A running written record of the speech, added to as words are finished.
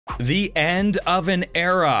The end of an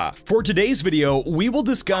era. For today's video, we will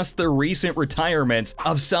discuss the recent retirements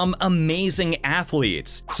of some amazing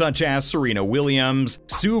athletes, such as Serena Williams,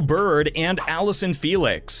 Sue Bird, and Allyson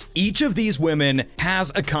Felix. Each of these women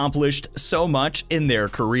has accomplished so much in their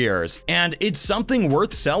careers, and it's something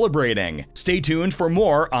worth celebrating. Stay tuned for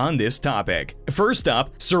more on this topic. First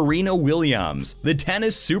up, Serena Williams. The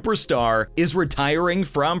tennis superstar is retiring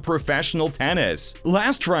from professional tennis.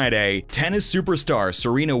 Last Friday, tennis superstar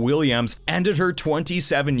Serena Williams ended her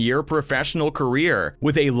 27-year professional career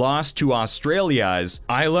with a loss to Australia's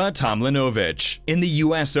Ajla Tomljanovic in the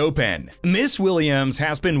US Open. Miss Williams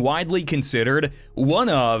has been widely considered one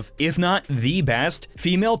of, if not the best,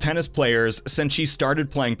 female tennis players since she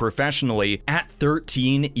started playing professionally at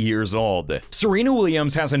 13 years old. Serena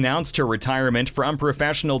Williams has announced her retirement from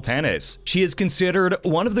professional tennis. She is considered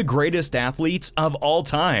one of the greatest athletes of all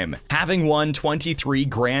time, having won 23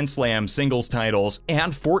 Grand Slam singles titles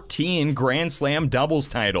and 14 Grand Slam doubles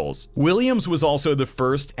titles. Williams was also the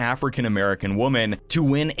first African-American woman to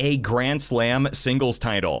win a Grand Slam singles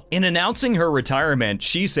title. In announcing her retirement,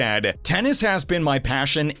 she said, "Tennis has been my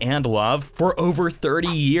passion and love for over 30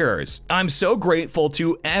 years. I'm so grateful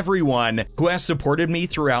to everyone who has supported me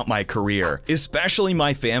throughout my career, especially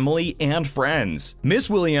my family and friends." Miss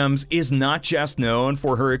Williams is not just known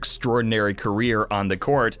for her extraordinary career on the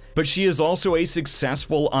court, but she is also a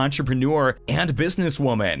successful entrepreneur and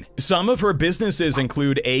businesswoman. Some of her businesses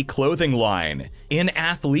include a clothing line, an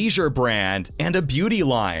athleisure brand, and a beauty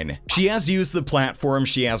line. She has used the platform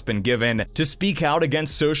she has been given to speak out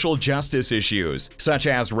against social justice issues, such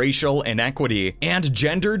as racial inequity and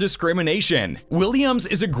gender discrimination. Williams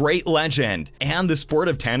is a great legend, and the sport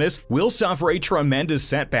of tennis will suffer a tremendous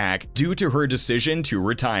setback due to her decision to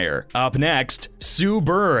retire. Up next, Sue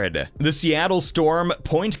Bird. The Seattle Storm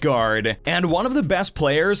point guard and one of the best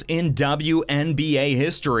players in WNBA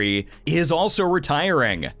history is also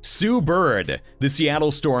retiring. Sue Bird, the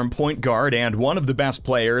Seattle Storm point guard and one of the best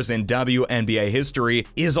players in WNBA history,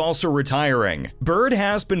 is also retiring. Bird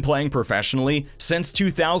has been playing professionally since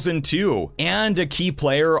 2002 and a key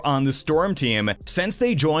player on the Storm team since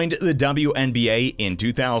they joined the WNBA in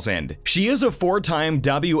 2000. She is a four-time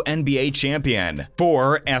WNBA champion,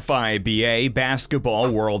 4 FIBA Basketball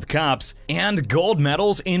World Cups, and gold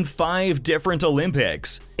medals in 5 different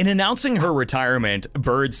Olympics. In announcing her retirement,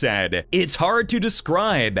 Bird said, "It's hard to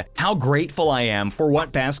describe how grateful I am for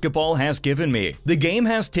what basketball has given me. The game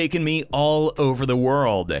has taken me all over the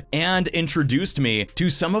world and introduced me to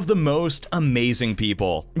some of the most amazing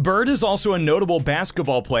people." Bird is also a notable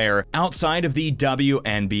basketball player outside of the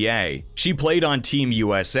WNBA. She played on Team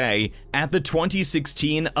USA at the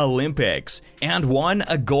 2016 Olympics and won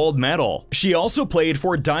a gold medal. She also played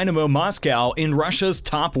for Dynamo Moscow in Russia's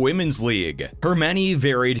top women's league. Her many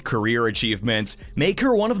varied career achievements make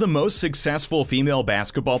her one of the most successful female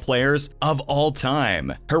basketball players of all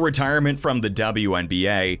time. Her retirement from the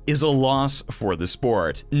WNBA is a loss for the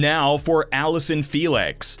sport. Now for Allyson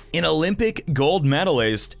Felix, an Olympic gold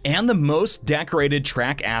medalist and the most decorated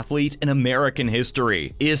track athlete in American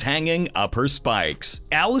history, is hanging up her spikes.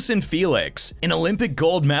 Allyson Felix, an Olympic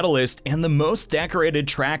gold medalist and the most decorated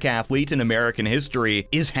track athlete in American history,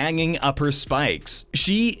 is hanging up her spikes.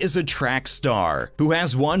 She is a track star who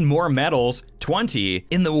has won more medals, 20,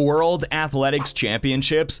 in the World Athletics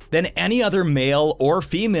Championships than any other male or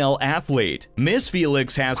female athlete. Miss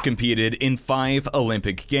Felix has competed in 5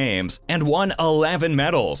 Olympic Games and won 11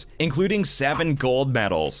 medals, including 7 gold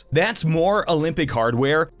medals. That's more Olympic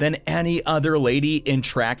hardware than any other lady in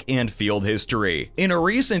track and field history. In a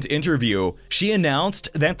recent interview, she announced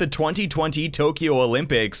that the 2020 Tokyo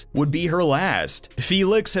Olympics would be her last.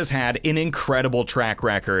 Felix has had an incredible track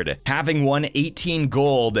record, having won 18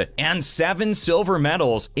 gold and 7 silver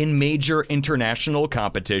medals in major international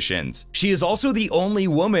competitions. She is also the only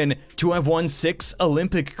woman to have won 6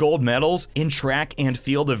 Olympic gold medals in track and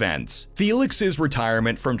field events. Felix's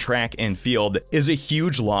retirement from track and field is a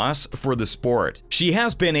huge loss for the sport. She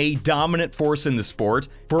has been a dominant force in the sport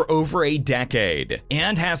for over a decade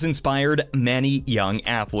and has inspired many young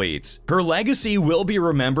athletes. Her legacy will be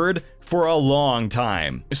remembered for a long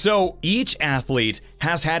time. So each athlete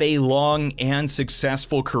has had a long and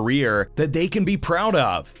successful career that they can be proud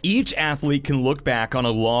of. Each athlete can look back on a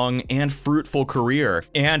long and fruitful career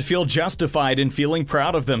and feel justified in feeling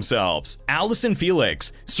proud of themselves. Allyson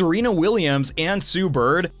Felix, Serena Williams, and Sue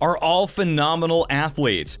Bird are all phenomenal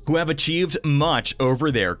athletes who have achieved much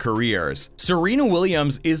over their careers. Serena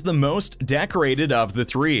Williams is the most decorated of the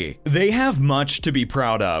three. They have much to be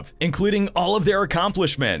proud of, including all of their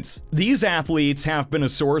accomplishments. These athletes have been a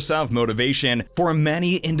source of motivation for many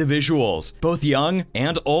many individuals, both young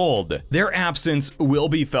and old. Their absence will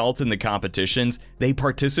be felt in the competitions they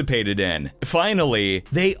participated in. Finally,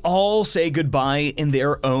 they all say goodbye in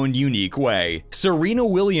their own unique way. Serena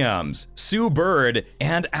Williams, Sue Bird,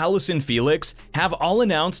 and Allyson Felix have all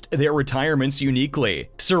announced their retirements uniquely.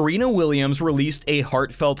 Serena Williams released a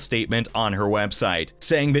heartfelt statement on her website,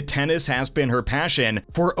 saying that tennis has been her passion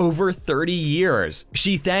for over 30 years.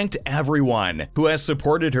 She thanked everyone who has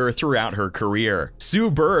supported her throughout her career.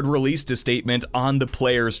 Sue Bird released a statement on the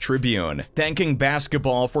Players Tribune, thanking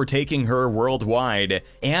basketball for taking her worldwide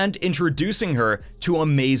and introducing her to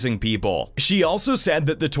amazing people. She also said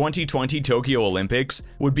that the 2020 Tokyo Olympics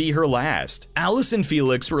would be her last. Allyson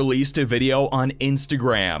Felix released a video on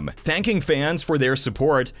Instagram, thanking fans for their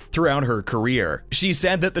support throughout her career. She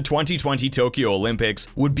said that the 2020 Tokyo Olympics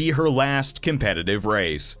would be her last competitive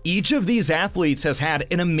race. Each of these athletes has had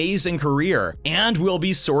an amazing career and will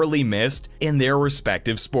be sorely missed in their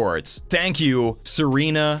respective sports. Thank you,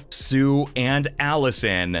 Serena, Sue, and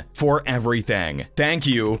Allyson, for everything. Thank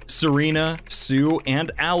you, Serena, Sue,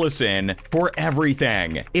 and Allyson, for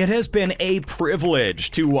everything. It has been a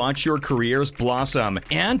privilege to watch your careers blossom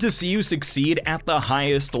and to see you succeed at the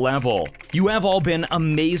highest level. You have all been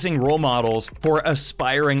amazing role models for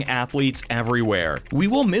aspiring athletes everywhere. We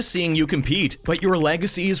will miss seeing you compete, but your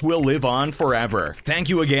legacies will live on forever. Thank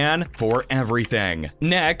you again for everything.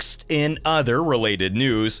 Next, in other related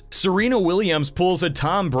news, Serena Williams pulls a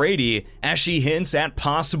Tom Brady as she hints at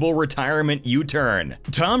possible retirement U-turn.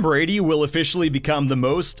 Tom Brady will officially become the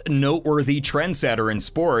most noteworthy trendsetter in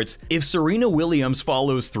sports if Serena Williams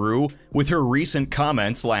follows through with her recent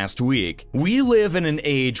comments last week. We live in an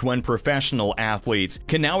age when professional athletes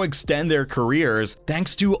can now extend their careers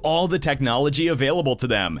thanks to all the technology available to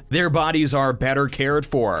them. Their bodies are better cared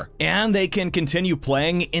for, and they can continue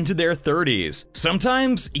playing into their 30s,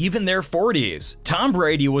 sometimes even their 40s. Tom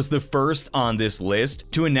Brady was the first on this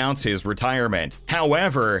list to announce his retirement.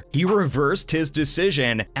 However, he reversed his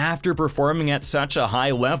decision after performing at such a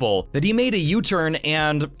high level that he made a U-turn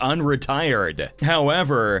and unretired.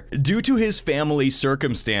 However, due to his family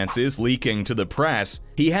circumstances leaking to the press,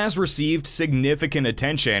 he has received significant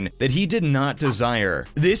attention that he did not desire.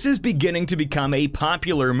 This is beginning to become a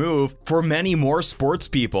popular move for many more sports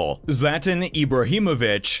people. Zlatan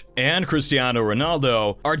Ibrahimovic and Cristiano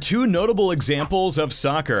Ronaldo are two notable examples of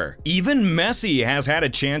soccer. Even Messi has had a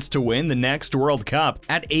chance to win the next World Cup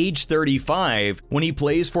at age 35 when he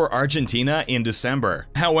plays for Argentina in December.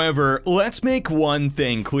 However, let's make one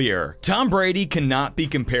thing clear. Tom Brady cannot be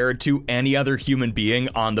compared to any other human being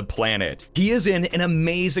on the planet. He is in an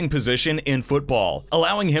amazing position in football,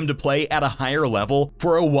 allowing him to play at a higher level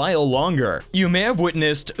for a while longer. You may have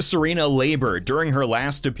witnessed Serena labor during her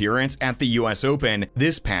last appearance at the US Open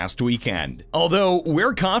this past weekend. Although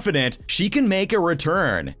we're confident she can make a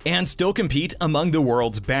return and still compete among the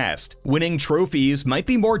world's best, winning trophies might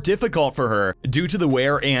be more difficult for her due to the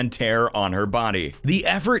wear and tear on her body. The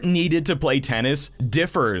effort needed to play tennis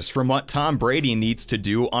differs from what Tom Brady needs to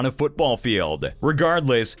do on a football field.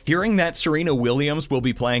 Regardless, hearing that Serena Williams will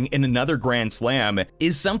be playing in another Grand Slam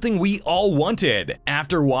is something we all wanted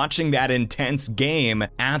after watching that intense game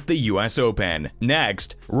at the US Open.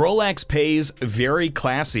 Next, Rolex pays very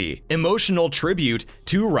classy, emotional tribute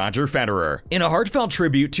to Roger Federer. In a heartfelt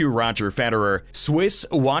tribute to Roger Federer, Swiss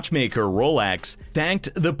watchmaker Rolex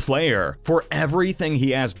thanked the player for everything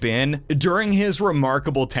he has been during his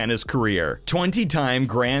remarkable tennis career. 20-time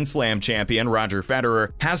Grand Slam champion Roger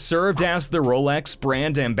Federer has served as the Rolex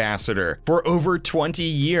brand ambassador for over 20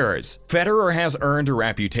 years. Federer has earned a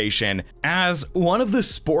reputation as one of the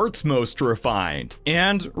sport's most refined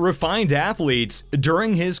athletes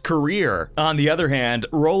during his career. On the other hand,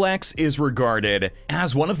 Rolex is regarded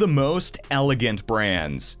as one of the most elegant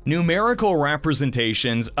brands. Numerical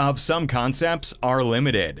representations of some concepts are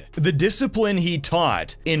limited. The discipline he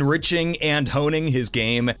taught, enriching and honing his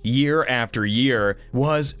game year after year,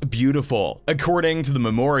 was beautiful. According to the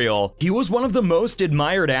memorial, he was one of the most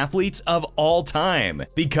admired athletes of all time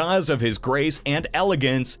because of his grace and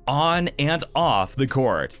elegance on and off the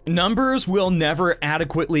court. Numbers will never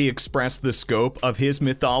adequately express the scope of his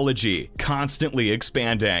mythology, constantly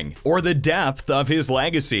expanding, or the depth of his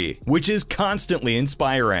legacy, which is constantly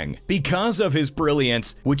inspiring. Because of his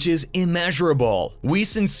brilliance, which is immeasurable, we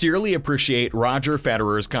sincerely appreciate Roger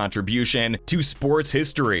Federer's contribution to sports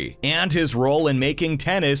history and his role in making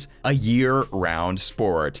tennis a year-round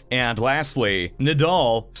sport. And lastly,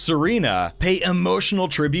 Nadal, Serena pay emotional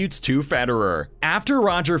tributes to Federer. After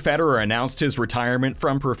Roger Federer announced his retirement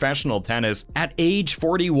from professional tennis at age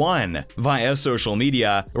 41 via social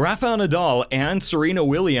media, Rafael Nadal and Serena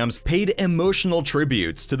Williams paid emotional tribute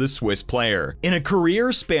tributes to the Swiss player. In a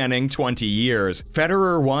career spanning 20 years,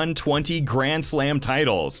 Federer won 20 Grand Slam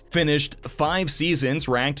titles, finished 5 seasons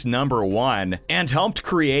ranked #1, and helped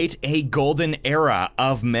create a golden era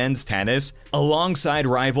of men's tennis alongside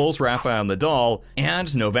rivals Rafael Nadal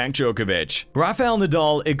and Novak Djokovic. Rafael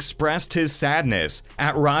Nadal expressed his sadness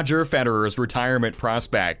at Roger Federer's retirement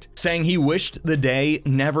prospect, saying he wished the day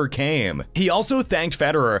never came. He also thanked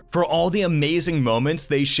Federer for all the amazing moments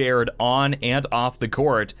they shared on and off the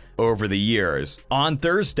court over the years. On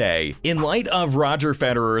Thursday, in light of Roger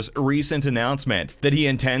Federer's recent announcement that he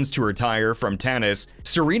intends to retire from tennis,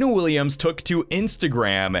 Serena Williams took to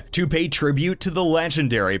Instagram to pay tribute to the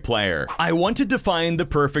legendary player. "I wanted to find the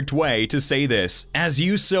perfect way to say this, as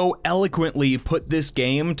you so eloquently put this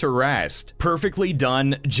game to rest. Perfectly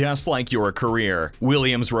done, just like your career,"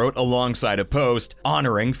 Williams wrote alongside a post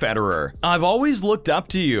honoring Federer. "I've always looked up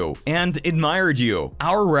to you and admired you.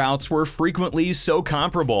 Our routes were frequently so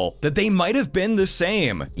comparable that they might have been the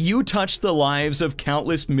same. You touched the lives of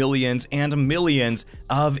countless millions and millions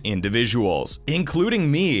of individuals,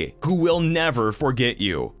 including me, who will never forget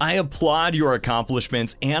you. I applaud your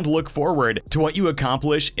accomplishments and look forward to what you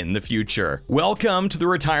accomplish in the future. Welcome to the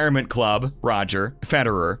retirement club, Roger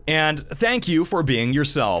Federer, and thank you for being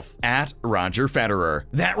yourself, at Roger Federer."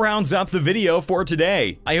 That rounds up the video for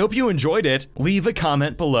today. I hope you enjoyed it. Leave a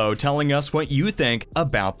comment below telling us what you think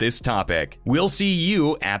about this topic. We'll see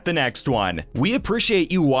you at the next one. We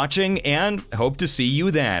appreciate you watching and hope to see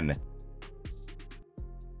you then.